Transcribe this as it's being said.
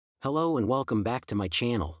Hello and welcome back to my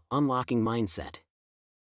channel, Unlocking Mindset.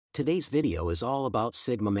 Today's video is all about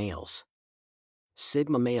Sigma males.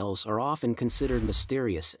 Sigma males are often considered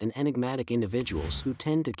mysterious and enigmatic individuals who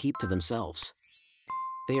tend to keep to themselves.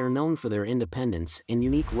 They are known for their independence and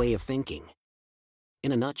unique way of thinking.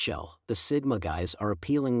 In a nutshell, the Sigma guys are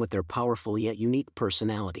appealing with their powerful yet unique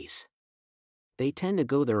personalities. They tend to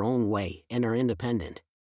go their own way and are independent.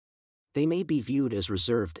 They may be viewed as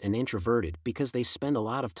reserved and introverted because they spend a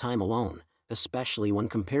lot of time alone, especially when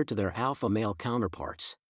compared to their alpha male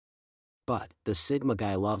counterparts. But the Sigma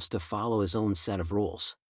guy loves to follow his own set of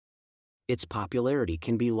rules. Its popularity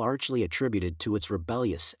can be largely attributed to its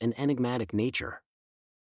rebellious and enigmatic nature.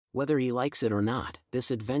 Whether he likes it or not,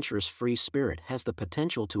 this adventurous free spirit has the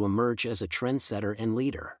potential to emerge as a trendsetter and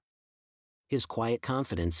leader. His quiet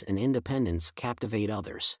confidence and independence captivate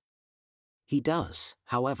others. He does,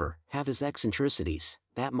 however, have his eccentricities,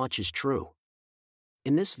 that much is true.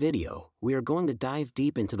 In this video, we are going to dive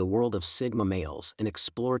deep into the world of Sigma males and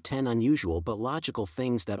explore 10 unusual but logical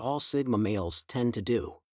things that all Sigma males tend to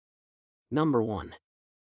do. Number 1.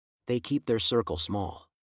 They keep their circle small.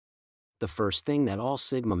 The first thing that all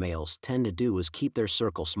Sigma males tend to do is keep their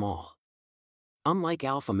circle small. Unlike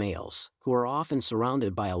alpha males, who are often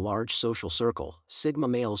surrounded by a large social circle, Sigma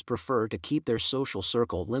males prefer to keep their social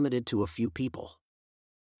circle limited to a few people.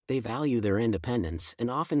 They value their independence and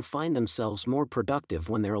often find themselves more productive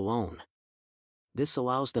when they're alone. This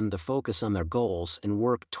allows them to focus on their goals and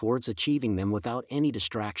work towards achieving them without any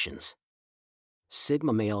distractions.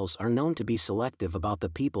 Sigma males are known to be selective about the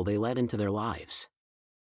people they let into their lives.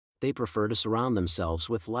 They prefer to surround themselves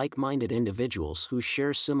with like-minded individuals who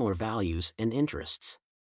share similar values and interests.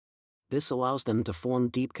 This allows them to form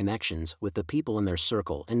deep connections with the people in their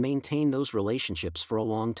circle and maintain those relationships for a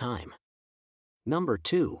long time. Number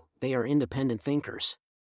 2, they are independent thinkers.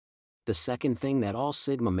 The second thing that all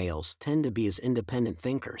Sigma males tend to be is independent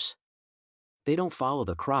thinkers. They don't follow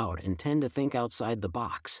the crowd and tend to think outside the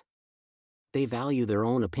box. They value their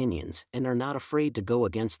own opinions and are not afraid to go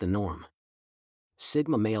against the norm.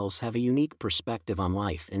 Sigma males have a unique perspective on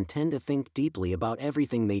life and tend to think deeply about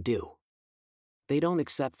everything they do. They don't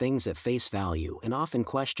accept things at face value and often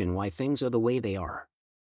question why things are the way they are.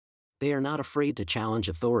 They are not afraid to challenge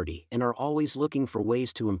authority and are always looking for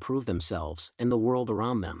ways to improve themselves and the world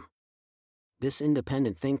around them. This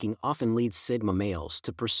independent thinking often leads Sigma males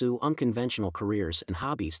to pursue unconventional careers and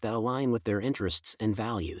hobbies that align with their interests and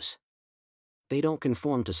values. They don't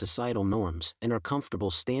conform to societal norms and are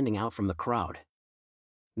comfortable standing out from the crowd.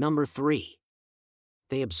 Number 3.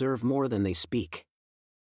 They observe more than they speak.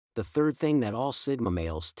 The third thing that all Sigma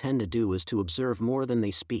males tend to do is to observe more than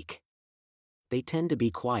they speak. They tend to be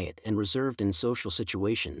quiet and reserved in social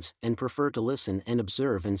situations and prefer to listen and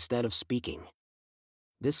observe instead of speaking.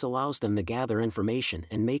 This allows them to gather information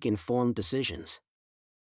and make informed decisions.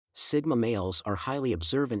 Sigma males are highly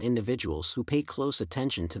observant individuals who pay close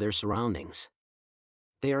attention to their surroundings.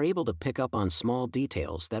 They are able to pick up on small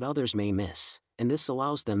details that others may miss, and this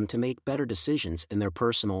allows them to make better decisions in their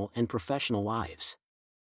personal and professional lives.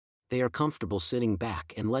 They are comfortable sitting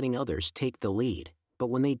back and letting others take the lead, but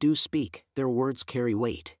when they do speak, their words carry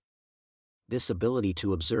weight. This ability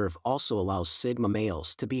to observe also allows Sigma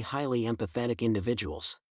males to be highly empathetic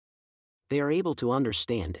individuals. They are able to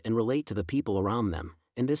understand and relate to the people around them,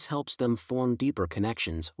 and this helps them form deeper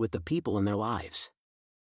connections with the people in their lives.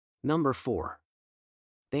 Number 4.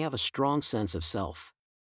 They have a strong sense of self.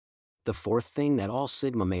 The fourth thing that all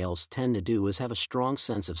Sigma males tend to do is have a strong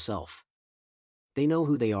sense of self. They know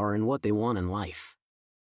who they are and what they want in life.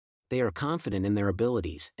 They are confident in their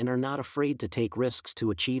abilities and are not afraid to take risks to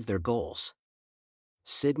achieve their goals.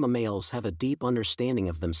 Sigma males have a deep understanding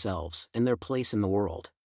of themselves and their place in the world.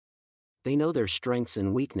 They know their strengths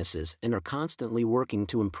and weaknesses and are constantly working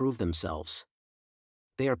to improve themselves.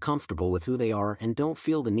 They are comfortable with who they are and don't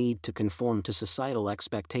feel the need to conform to societal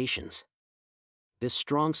expectations. This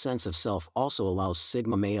strong sense of self also allows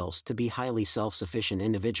Sigma males to be highly self-sufficient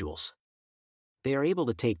individuals. They are able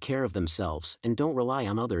to take care of themselves and don't rely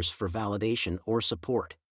on others for validation or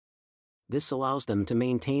support. This allows them to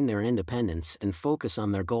maintain their independence and focus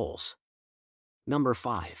on their goals. Number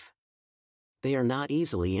 5. They are not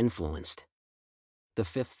easily influenced. The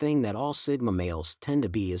fifth thing that all Sigma males tend to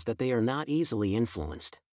be is that they are not easily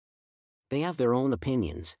influenced. They have their own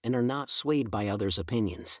opinions and are not swayed by others'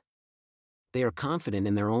 opinions. They are confident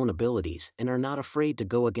in their own abilities and are not afraid to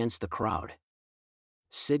go against the crowd.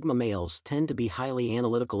 Sigma males tend to be highly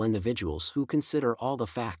analytical individuals who consider all the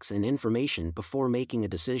facts and information before making a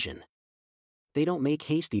decision. They don't make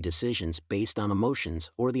hasty decisions based on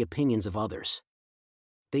emotions or the opinions of others.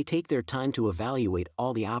 They take their time to evaluate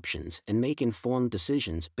all the options and make informed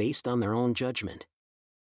decisions based on their own judgment.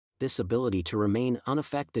 This ability to remain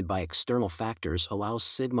unaffected by external factors allows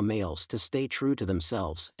Sigma males to stay true to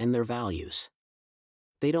themselves and their values.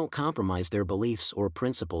 They don't compromise their beliefs or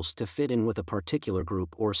principles to fit in with a particular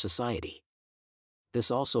group or society.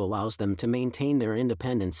 This also allows them to maintain their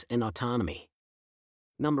independence and autonomy.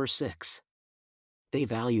 Number 6. They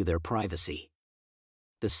value their privacy.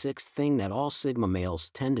 The sixth thing that all Sigma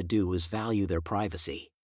males tend to do is value their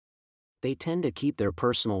privacy. They tend to keep their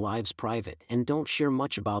personal lives private and don't share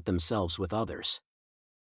much about themselves with others.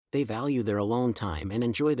 They value their alone time and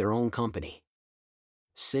enjoy their own company.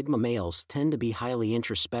 Sigma males tend to be highly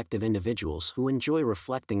introspective individuals who enjoy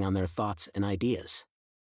reflecting on their thoughts and ideas.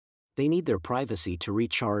 They need their privacy to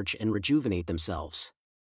recharge and rejuvenate themselves.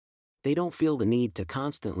 They don't feel the need to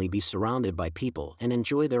constantly be surrounded by people and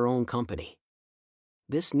enjoy their own company.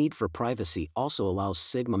 This need for privacy also allows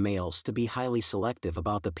Sigma males to be highly selective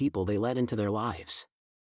about the people they let into their lives.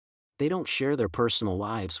 They don't share their personal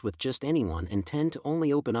lives with just anyone and tend to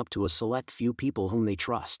only open up to a select few people whom they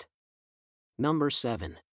trust. Number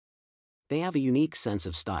 7. They have a unique sense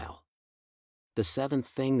of style. The seventh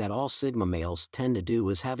thing that all Sigma males tend to do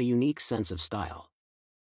is have a unique sense of style.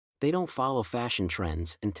 They don't follow fashion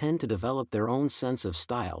trends and tend to develop their own sense of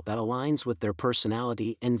style that aligns with their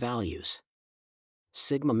personality and values.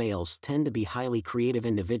 Sigma males tend to be highly creative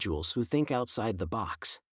individuals who think outside the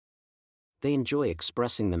box. They enjoy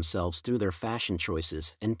expressing themselves through their fashion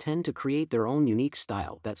choices and tend to create their own unique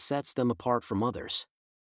style that sets them apart from others.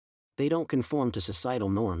 They don't conform to societal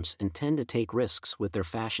norms and tend to take risks with their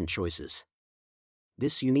fashion choices.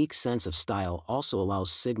 This unique sense of style also allows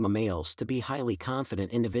Sigma males to be highly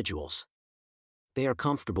confident individuals. They are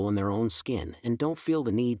comfortable in their own skin and don't feel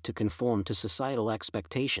the need to conform to societal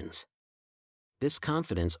expectations. This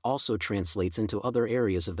confidence also translates into other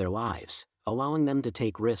areas of their lives, allowing them to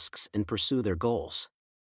take risks and pursue their goals.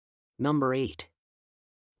 Number 8.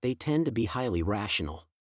 They tend to be highly rational.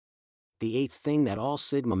 The eighth thing that all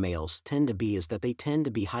Sigma males tend to be is that they tend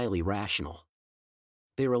to be highly rational.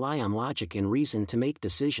 They rely on logic and reason to make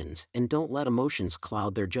decisions and don't let emotions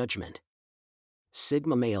cloud their judgment.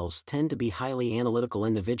 Sigma males tend to be highly analytical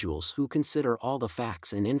individuals who consider all the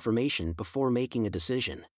facts and information before making a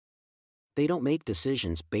decision. They don't make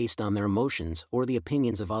decisions based on their emotions or the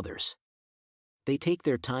opinions of others. They take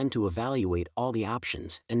their time to evaluate all the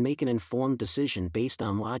options and make an informed decision based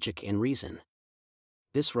on logic and reason.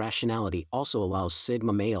 This rationality also allows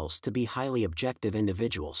Sigma males to be highly objective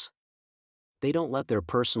individuals. They don't let their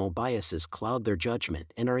personal biases cloud their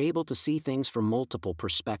judgment and are able to see things from multiple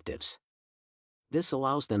perspectives. This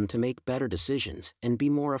allows them to make better decisions and be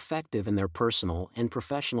more effective in their personal and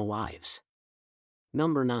professional lives.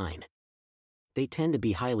 Number 9. They tend to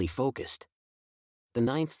be highly focused. The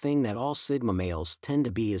ninth thing that all Sigma males tend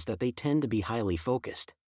to be is that they tend to be highly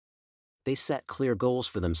focused. They set clear goals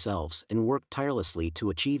for themselves and work tirelessly to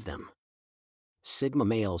achieve them. Sigma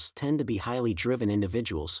males tend to be highly driven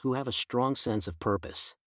individuals who have a strong sense of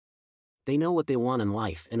purpose. They know what they want in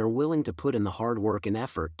life and are willing to put in the hard work and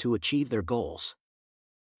effort to achieve their goals.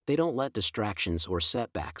 They don't let distractions or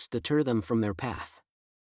setbacks deter them from their path.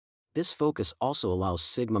 This focus also allows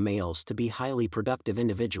Sigma males to be highly productive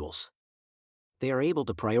individuals. They are able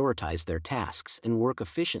to prioritize their tasks and work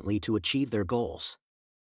efficiently to achieve their goals.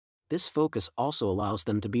 This focus also allows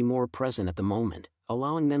them to be more present at the moment,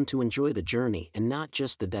 allowing them to enjoy the journey and not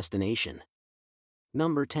just the destination.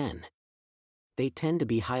 Number 10. They tend to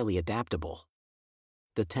be highly adaptable.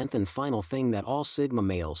 The 10th and final thing that all Sigma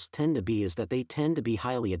males tend to be is that they tend to be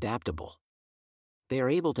highly adaptable. They are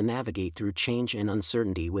able to navigate through change and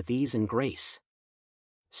uncertainty with ease and grace.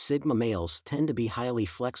 Sigma males tend to be highly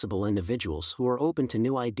flexible individuals who are open to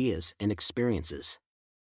new ideas and experiences.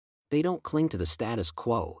 They don't cling to the status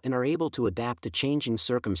quo and are able to adapt to changing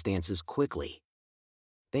circumstances quickly.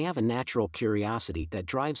 They have a natural curiosity that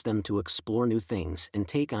drives them to explore new things and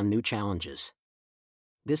take on new challenges.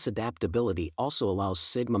 This adaptability also allows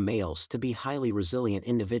Sigma males to be highly resilient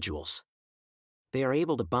individuals. They are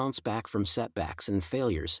able to bounce back from setbacks and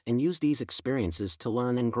failures and use these experiences to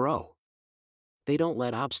learn and grow. They don't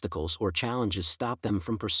let obstacles or challenges stop them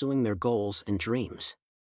from pursuing their goals and dreams.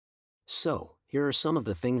 So, here are some of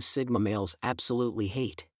the things Sigma males absolutely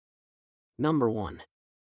hate. Number 1.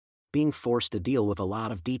 Being forced to deal with a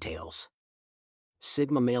lot of details.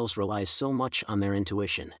 Sigma males rely so much on their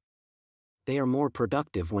intuition. They are more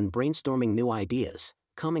productive when brainstorming new ideas,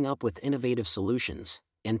 coming up with innovative solutions,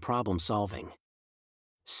 and problem solving.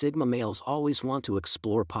 Sigma males always want to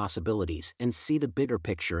explore possibilities and see the bigger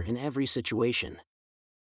picture in every situation.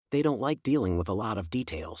 They don't like dealing with a lot of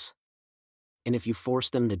details. And if you force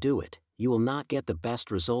them to do it, you will not get the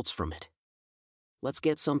best results from it. Let's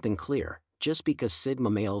get something clear: just because Sigma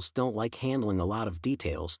males don't like handling a lot of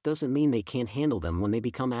details doesn't mean they can't handle them when they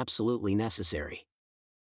become absolutely necessary.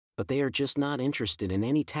 But they are just not interested in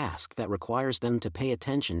any task that requires them to pay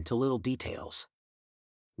attention to little details.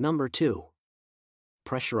 Number 2.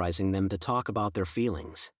 Pressurizing them to talk about their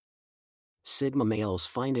feelings. Sigma males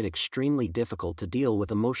find it extremely difficult to deal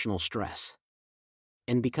with emotional stress.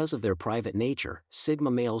 And because of their private nature, Sigma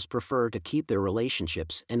males prefer to keep their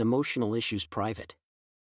relationships and emotional issues private.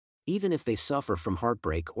 Even if they suffer from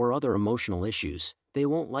heartbreak or other emotional issues, they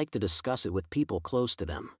won't like to discuss it with people close to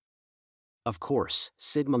them. Of course,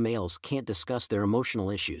 Sigma males can't discuss their emotional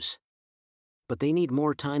issues. But they need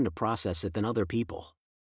more time to process it than other people.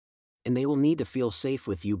 And they will need to feel safe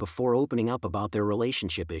with you before opening up about their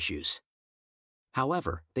relationship issues.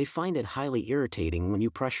 However, they find it highly irritating when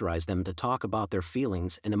you pressurize them to talk about their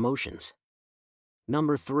feelings and emotions.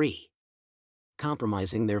 Number 3.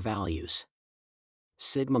 Compromising their values.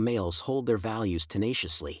 Sigma males hold their values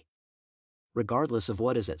tenaciously. Regardless of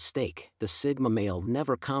what is at stake, the Sigma male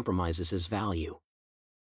never compromises his value.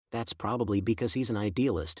 That's probably because he's an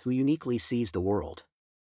idealist who uniquely sees the world.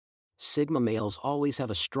 Sigma males always have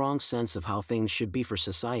a strong sense of how things should be for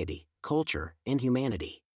society, culture, and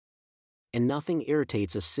humanity. And nothing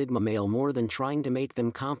irritates a Sigma male more than trying to make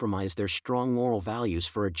them compromise their strong moral values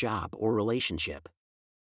for a job or relationship.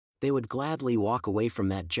 They would gladly walk away from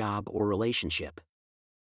that job or relationship.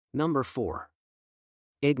 Number 4.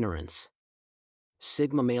 Ignorance.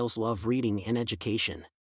 Sigma males love reading and education.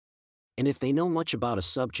 And if they know much about a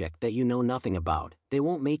subject that you know nothing about, they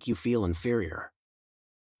won't make you feel inferior.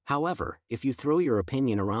 However, if you throw your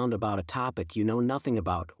opinion around about a topic you know nothing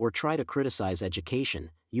about or try to criticize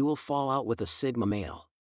education, you will fall out with a Sigma male.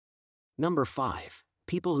 Number 5.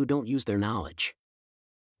 People who don't use their knowledge.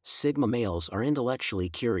 Sigma males are intellectually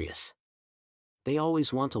curious. They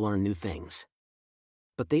always want to learn new things.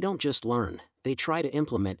 But they don't just learn, they try to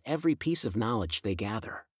implement every piece of knowledge they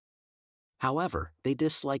gather. However, they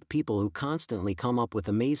dislike people who constantly come up with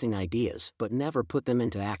amazing ideas but never put them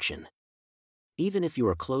into action. Even if you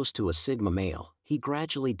are close to a Sigma male, he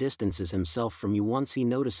gradually distances himself from you once he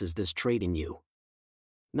notices this trait in you.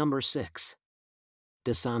 Number 6.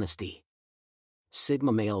 Dishonesty.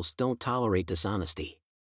 Sigma males don't tolerate dishonesty.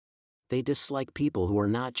 They dislike people who are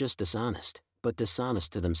not just dishonest, but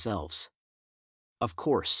dishonest to themselves. Of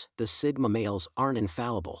course, the Sigma males aren't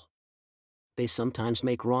infallible. They sometimes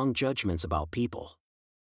make wrong judgments about people.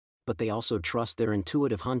 But they also trust their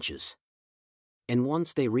intuitive hunches. And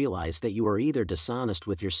once they realize that you are either dishonest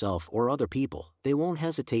with yourself or other people, they won't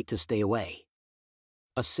hesitate to stay away.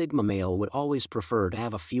 A Sigma male would always prefer to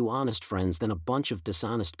have a few honest friends than a bunch of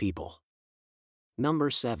dishonest people. Number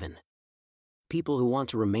 7. People who want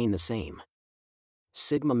to remain the same.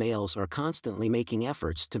 Sigma males are constantly making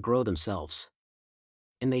efforts to grow themselves.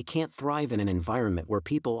 And they can't thrive in an environment where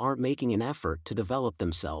people aren't making an effort to develop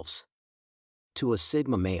themselves. To a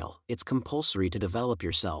Sigma male, it's compulsory to develop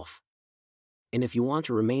yourself. And if you want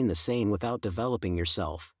to remain the same without developing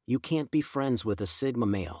yourself, you can't be friends with a Sigma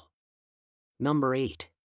male. Number 8.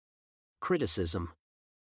 Criticism.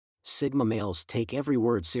 Sigma males take every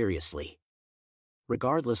word seriously.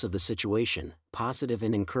 Regardless of the situation, positive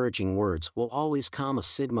and encouraging words will always calm a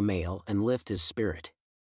Sigma male and lift his spirit.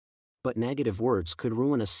 But negative words could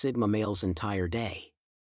ruin a Sigma male's entire day.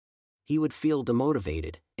 He would feel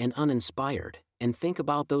demotivated and uninspired, and think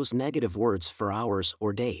about those negative words for hours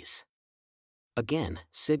or days. Again,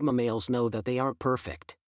 Sigma males know that they aren't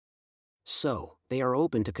perfect. So, they are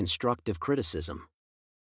open to constructive criticism.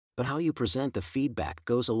 But how you present the feedback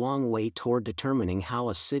goes a long way toward determining how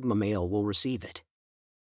a Sigma male will receive it.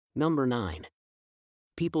 Number 9.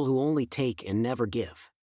 People who only take and never give.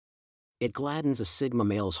 It gladdens a Sigma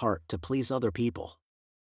male's heart to please other people.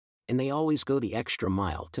 And they always go the extra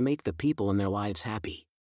mile to make the people in their lives happy.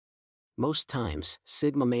 Most times,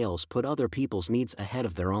 Sigma males put other people's needs ahead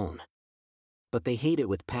of their own. But they hate it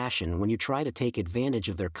with passion when you try to take advantage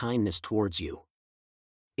of their kindness towards you.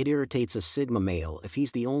 It irritates a Sigma male if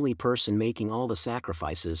he's the only person making all the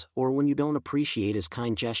sacrifices or when you don't appreciate his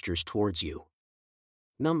kind gestures towards you.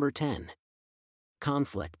 Number 10.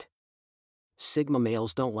 Conflict. Sigma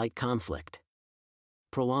males don't like conflict.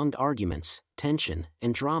 Prolonged arguments, tension,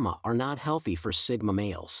 and drama are not healthy for Sigma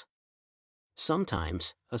males.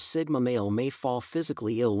 Sometimes, a Sigma male may fall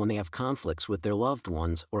physically ill when they have conflicts with their loved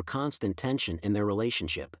ones or constant tension in their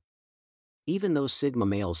relationship. Even though Sigma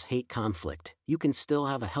males hate conflict, you can still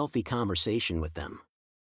have a healthy conversation with them.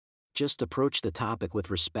 Just approach the topic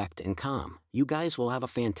with respect and calm. You guys will have a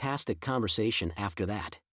fantastic conversation after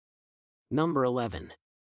that. Number 11.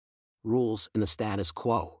 rules, and the status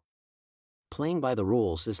quo. Playing by the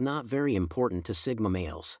rules is not very important to Sigma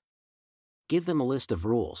males. Give them a list of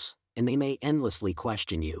rules, and they may endlessly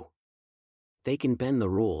question you. They can bend the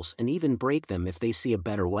rules and even break them if they see a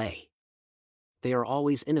better way. They are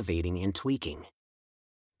always innovating and tweaking.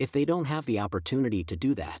 If they don't have the opportunity to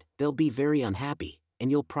do that, they'll be very unhappy,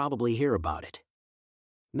 and you'll probably hear about it.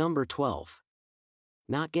 Number 12.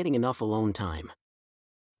 Not getting enough alone time.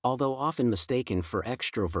 Although often mistaken for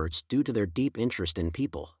extroverts due to their deep interest in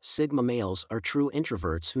people, Sigma males are true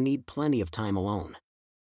introverts who need plenty of time alone.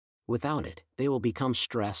 Without it, they will become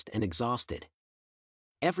stressed and exhausted.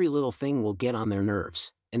 Every little thing will get on their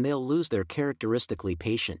nerves, and they'll lose their characteristically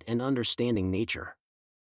patient and understanding nature.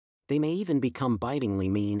 They may even become bitingly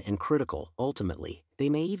mean and critical. Ultimately, they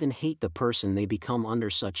may even hate the person they become under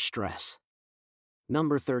such stress.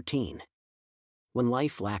 Number 13. When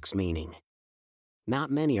life lacks meaning.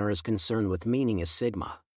 Not many are as concerned with meaning as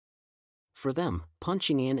Sigma. For them,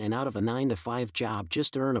 punching in and out of a 9-to-5 job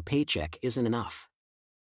just to earn a paycheck isn't enough.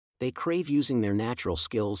 They crave using their natural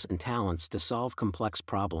skills and talents to solve complex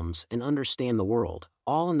problems and understand the world,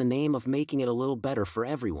 all in the name of making it a little better for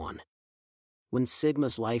everyone. When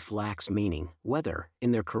Sigma's life lacks meaning, whether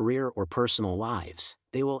in their career or personal lives,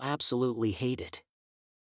 they will absolutely hate it.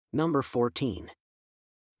 Number 14.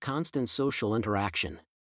 Constant social interaction.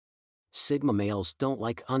 Sigma males don't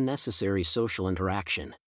like unnecessary social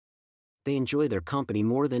interaction. They enjoy their company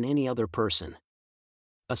more than any other person.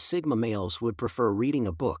 A Sigma males would prefer reading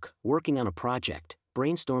a book, working on a project,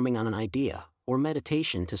 brainstorming on an idea, or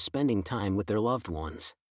meditation to spending time with their loved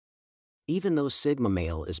ones. Even though Sigma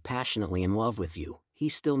male is passionately in love with you, he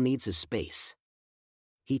still needs his space.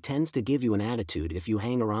 He tends to give you an attitude if you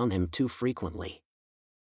hang around him too frequently.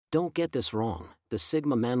 Don't get this wrong, the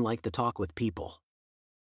Sigma men like to talk with people.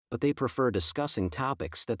 But they prefer discussing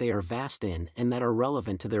topics that they are vast in and that are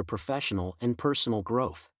relevant to their professional and personal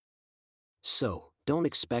growth. So, don't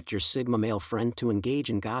expect your Sigma male friend to engage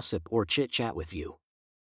in gossip or chit-chat with you.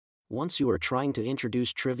 Once you are trying to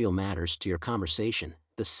introduce trivial matters to your conversation,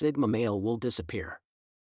 the Sigma male will disappear.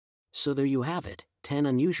 So there you have it, 10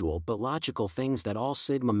 unusual but logical things that all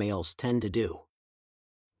Sigma males tend to do.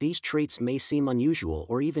 These traits may seem unusual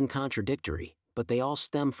or even contradictory, but they all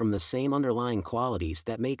stem from the same underlying qualities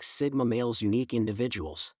that make Sigma males unique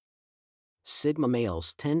individuals. Sigma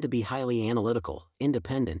males tend to be highly analytical,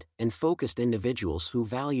 independent, and focused individuals who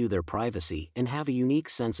value their privacy and have a unique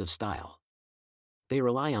sense of style. They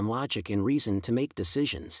rely on logic and reason to make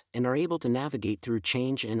decisions and are able to navigate through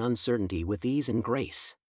change and uncertainty with ease and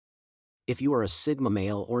grace. If you are a Sigma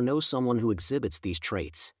male or know someone who exhibits these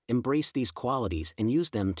traits, embrace these qualities and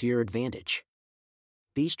use them to your advantage.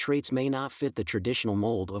 These traits may not fit the traditional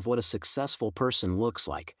mold of what a successful person looks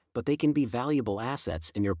like, but they can be valuable assets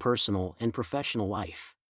in your personal and professional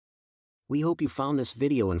life. We hope you found this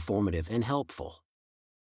video informative and helpful.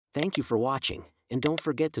 Thank you for watching, and don't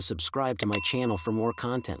forget to subscribe to my channel for more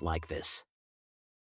content like this.